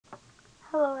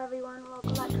Hello everyone,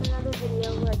 welcome back to another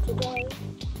video where today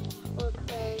we're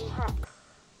playing Hex,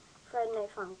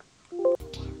 Fnf.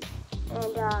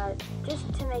 And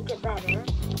just to make it better,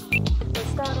 we're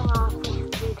starting off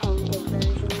with the painted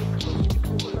version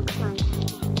because it looks nice.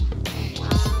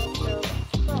 So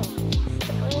let's play.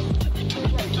 The first video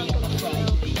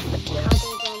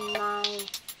other than my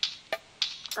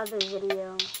other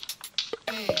video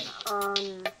on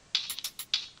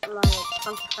like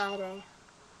Funky Friday,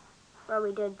 where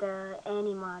we did the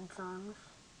Annie mod songs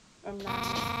and I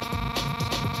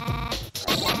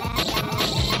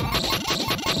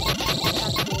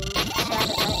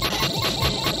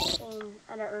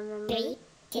don't remember. 3,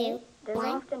 2, There's 1.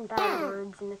 often bad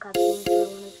words in the cutscenes, so I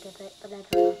want to skip it, but I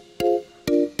don't know.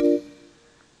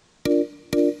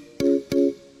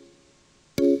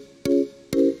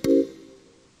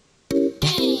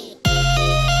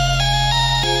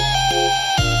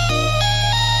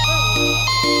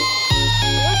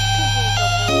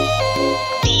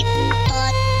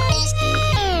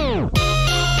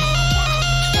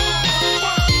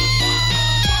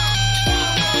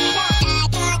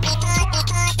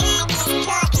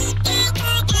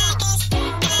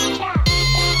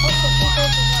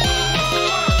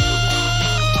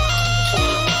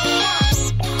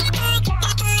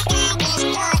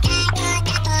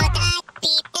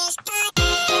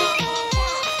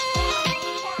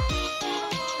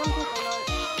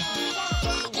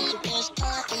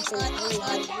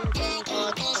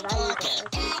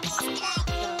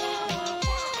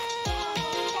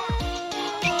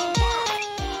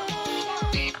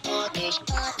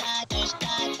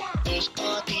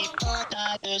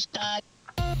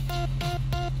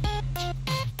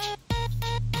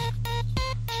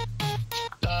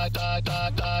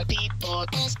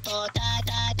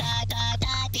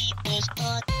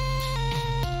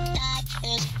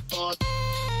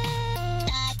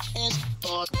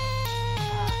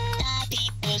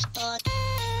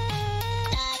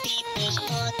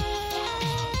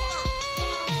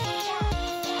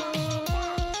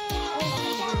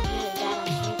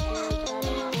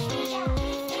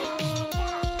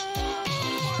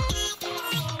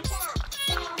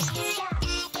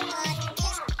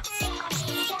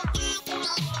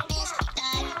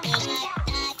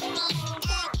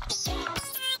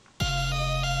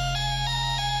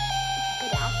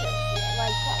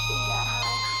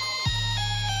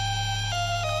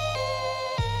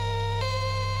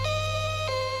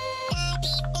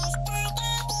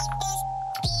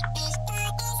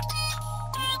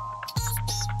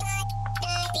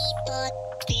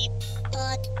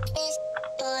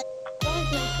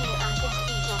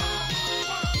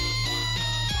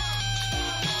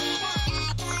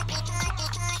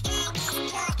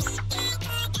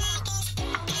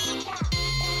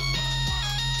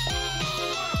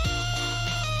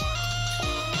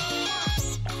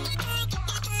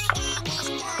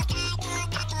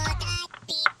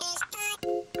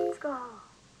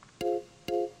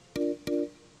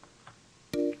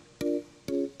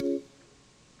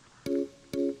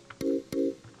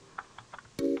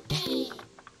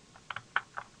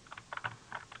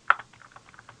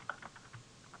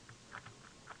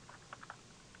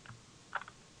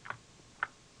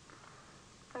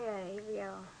 Okay, here we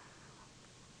go.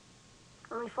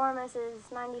 Only 4 misses,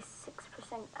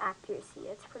 96% accuracy.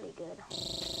 It's pretty good.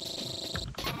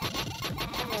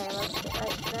 Okay, let's get right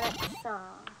to the next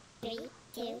song. 3,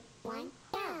 2, 1,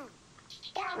 go!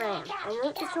 Ram, I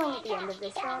wrote the song at the end of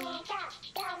this one.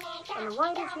 And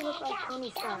why does he look like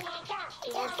Tony Stark?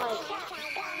 It was like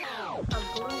a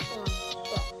blue thing.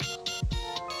 Yeah.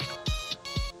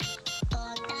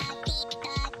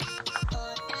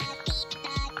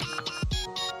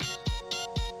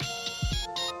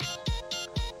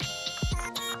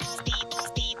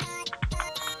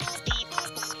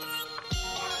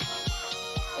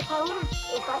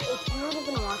 If you would have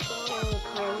been watching me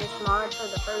playing this mod for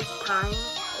the first time,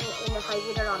 and if I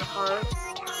did it on hard,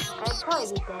 I'd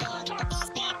probably be dead right now.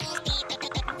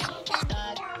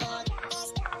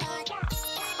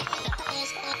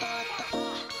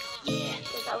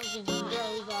 Because I was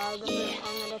very bad the first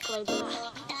time that I played this.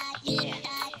 Yeah,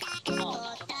 come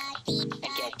on, and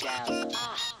get down.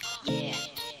 Yeah.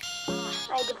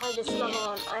 I had to play this level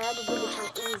on, I had to do this on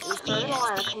easy. For a little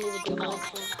while I couldn't even do this.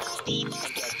 And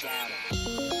get down.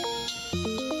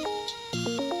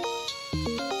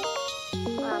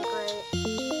 Oh, great.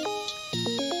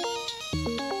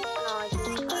 I like this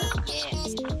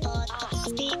part.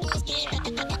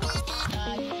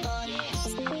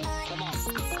 Come on,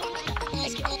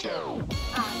 and get down.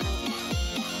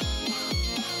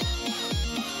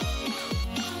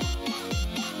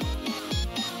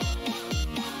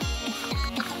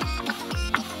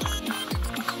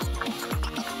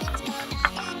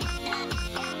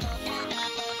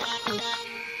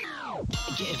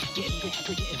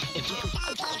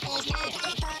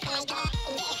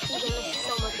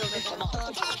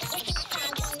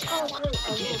 Let's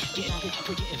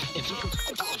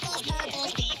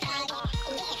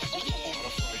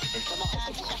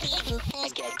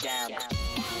get down.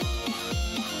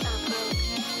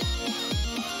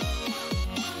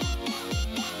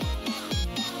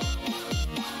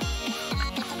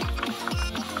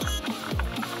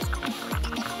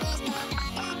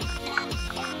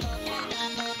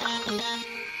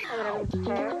 I'm gonna be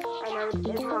prepared. I know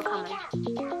there's more coming.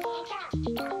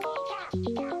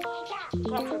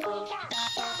 Can't trick me.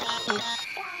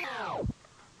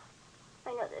 I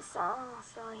know this song,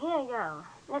 so here you go.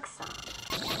 Next song.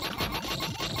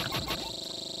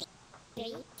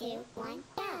 3, 2, 1,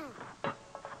 go!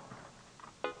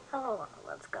 Oh,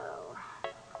 let's go.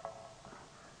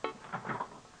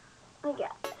 We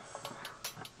got this.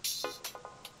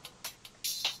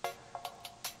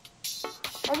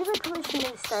 I never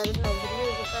personally started my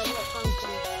videos if I had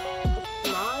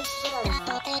funky mods, but I don't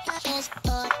know. I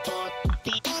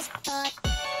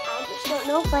just don't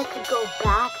know if I could go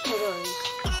back to those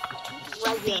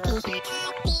regular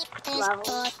levels because,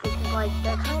 like,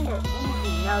 they're kind of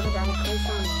easy now that I play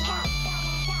so many maps.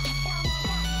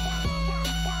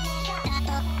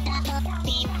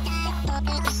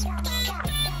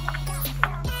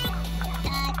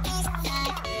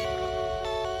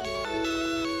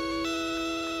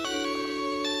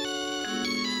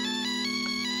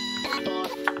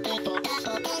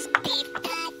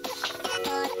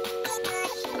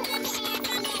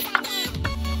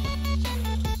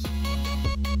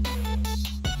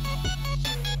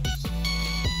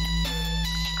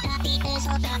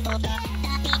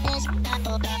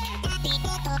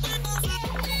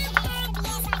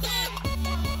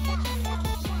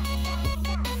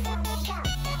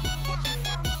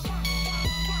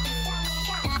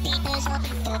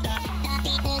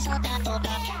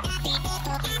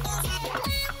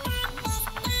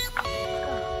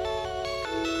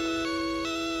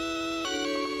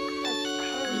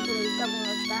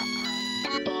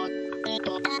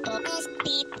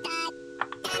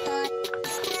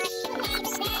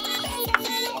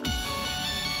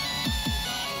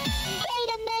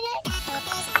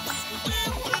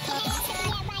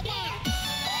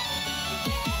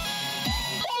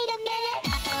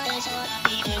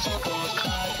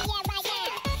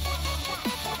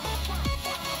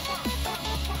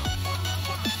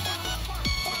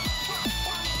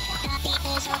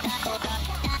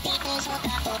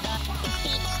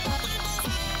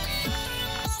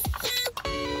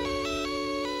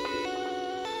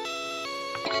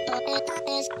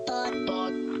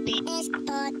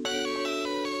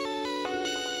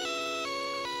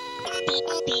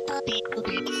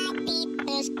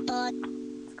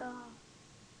 Let's go.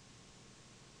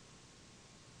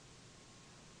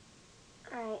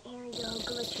 Alright, here we go,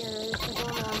 glitchers. We're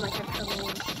going on like a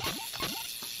trillion.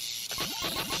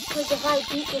 Because if I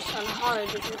beat this on hard,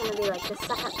 this is going to be like the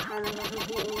second time I've ever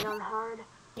beaten it on hard.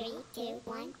 3, 2,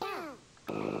 1, go!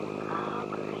 Oh,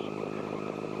 great.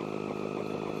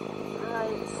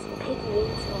 It's piggy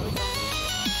wings all the time.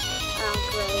 Oh,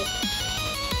 great.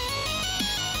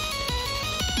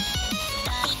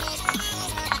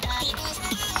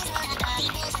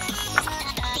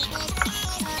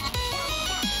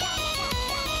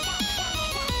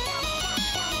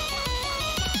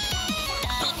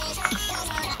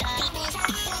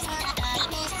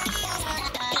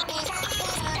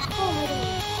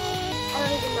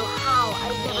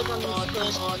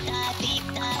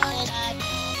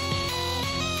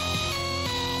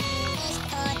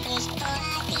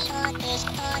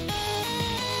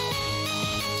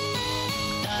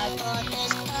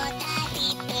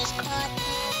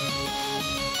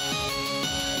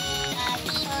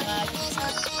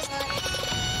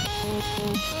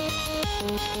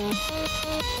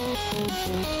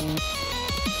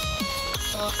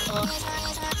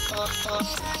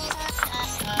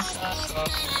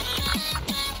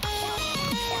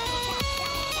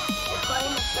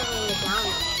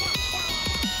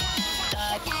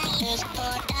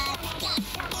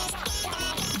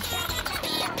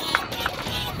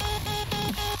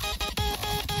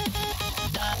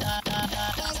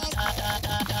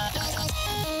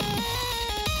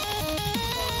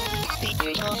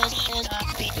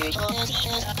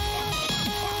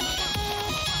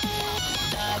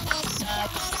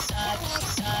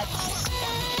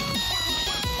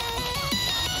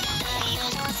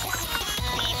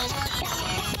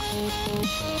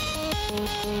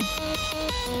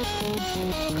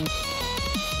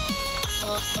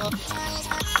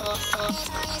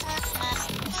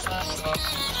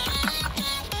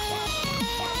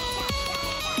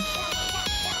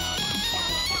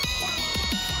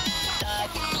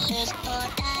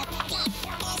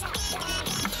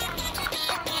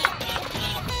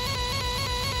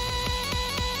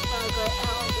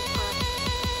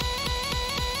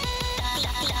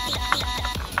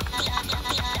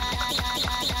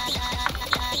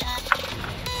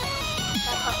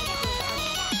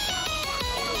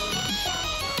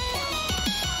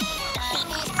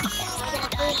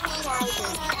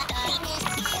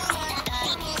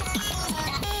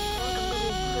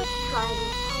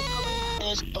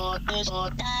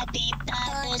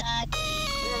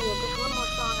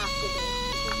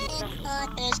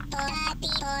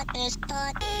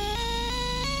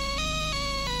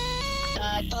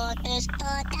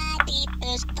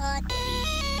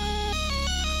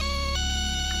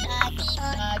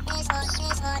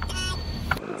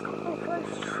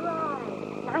 First try.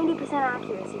 90%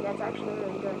 accuracy. That's actually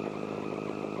really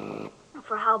good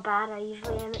for how bad I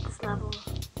usually am at this level.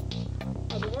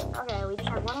 I did it? Okay, we just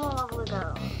have one more level to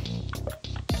go.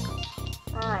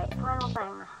 Alright, final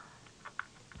thing.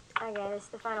 Okay, this is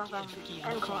the final thing.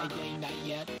 Encore.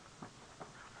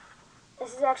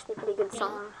 This is actually a pretty good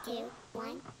song. 3, 2,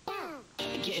 1, go.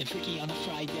 Getting freaky on a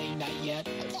Friday night yet.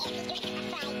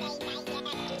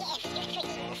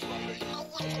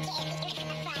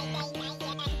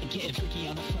 Getting freaky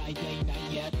on a Friday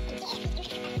night yet.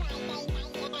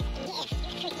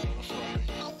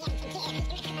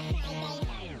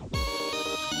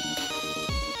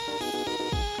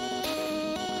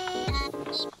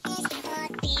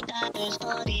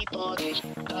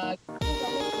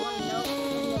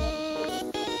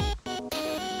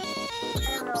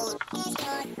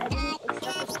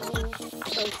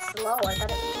 Slow. I thought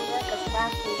it would be like as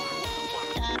fast as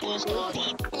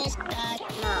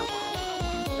no.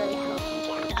 Very slow.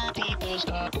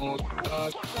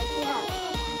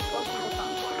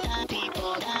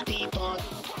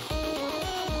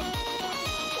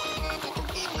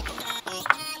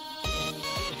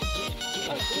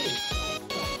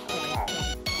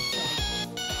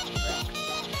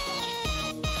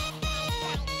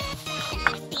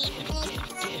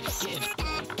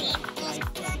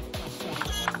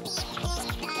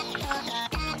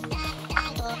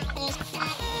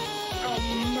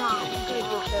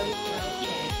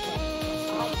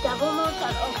 Double modes are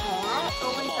okay at,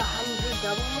 but when it's 100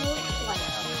 double modes,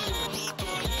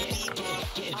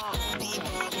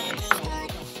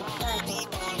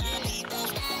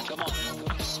 Come on.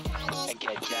 And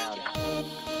get down.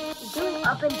 doing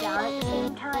up and down at the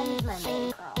same time is my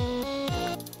main problem.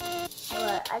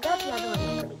 But I got the other one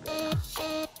pretty good.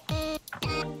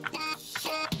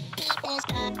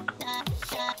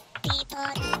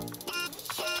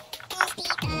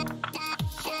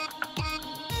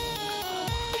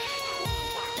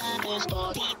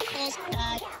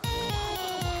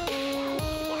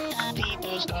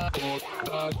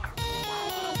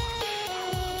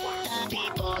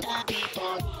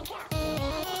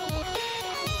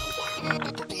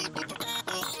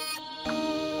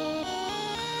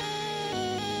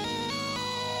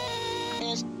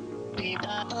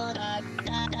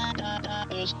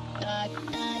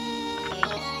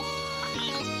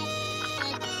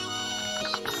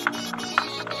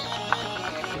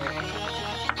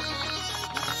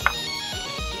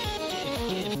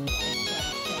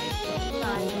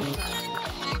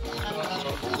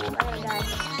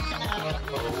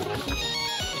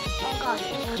 Oh gosh,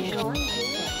 keep going,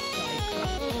 please.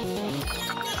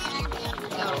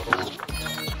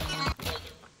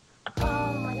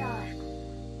 Oh my gosh.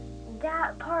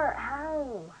 That part,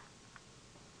 how?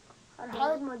 On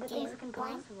hard mode, that thing's like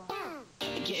impossible.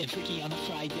 Getting freaky on a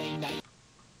Friday night.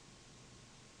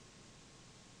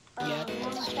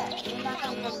 One sec. We're not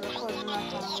gonna record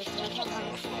much on this. That's not how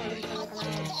it's recording for like a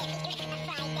minute.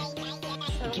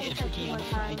 So we'll Getting check freaky one on a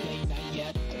time. Friday night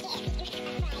yet.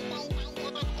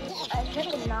 I try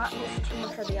to not miss too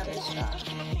much of the other stuff.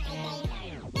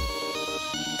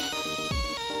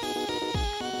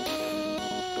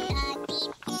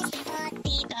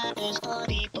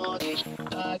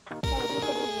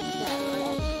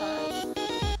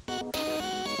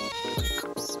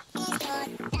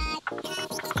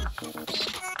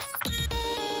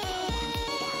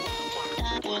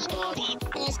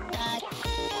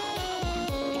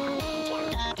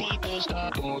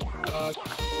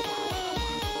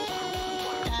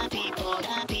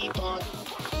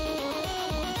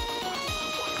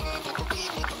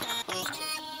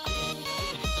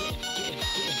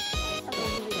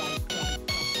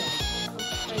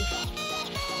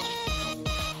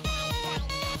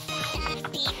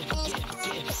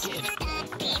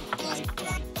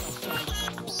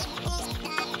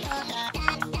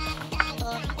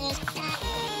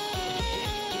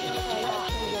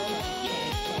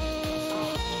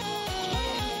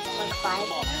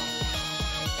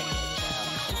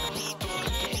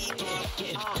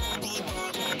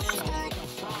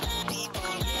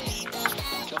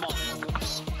 Come on.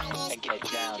 And get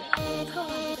down.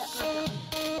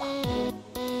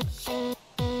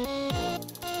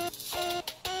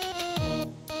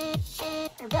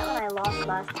 I bet when I lost the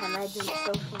last time I did so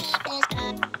far.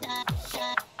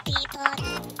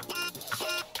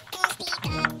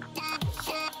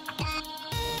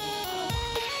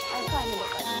 I'm trying to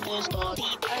look like this.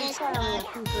 I'm trying to like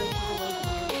convert to the way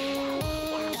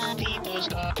I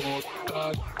should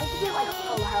get like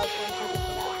full health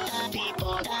and take it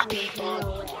without no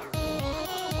way.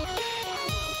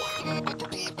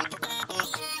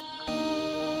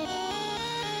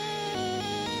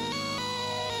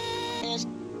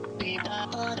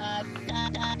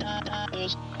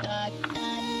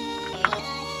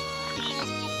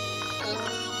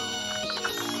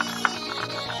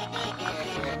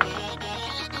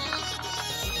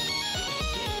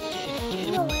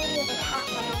 No way to have half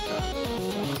my health.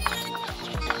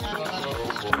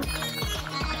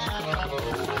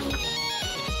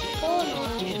 Oh no.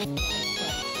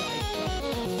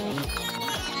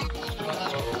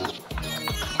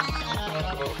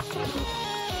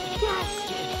 Yes!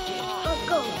 Let's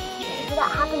go. If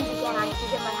that happens again, I can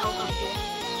get my health up here.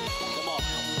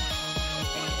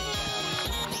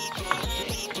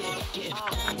 I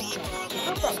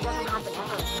hope that doesn't happen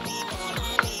ever.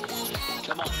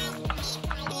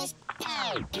 Let's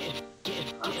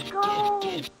go!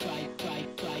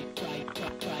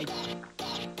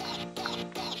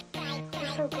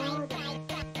 You're so good.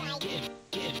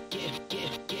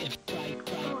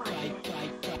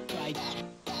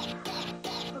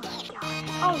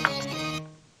 Oh,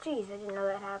 jeez, I didn't know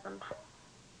that happened.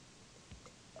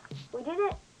 We did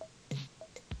it.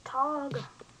 Tog.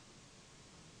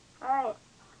 Alright.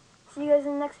 See you guys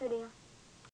in the next video.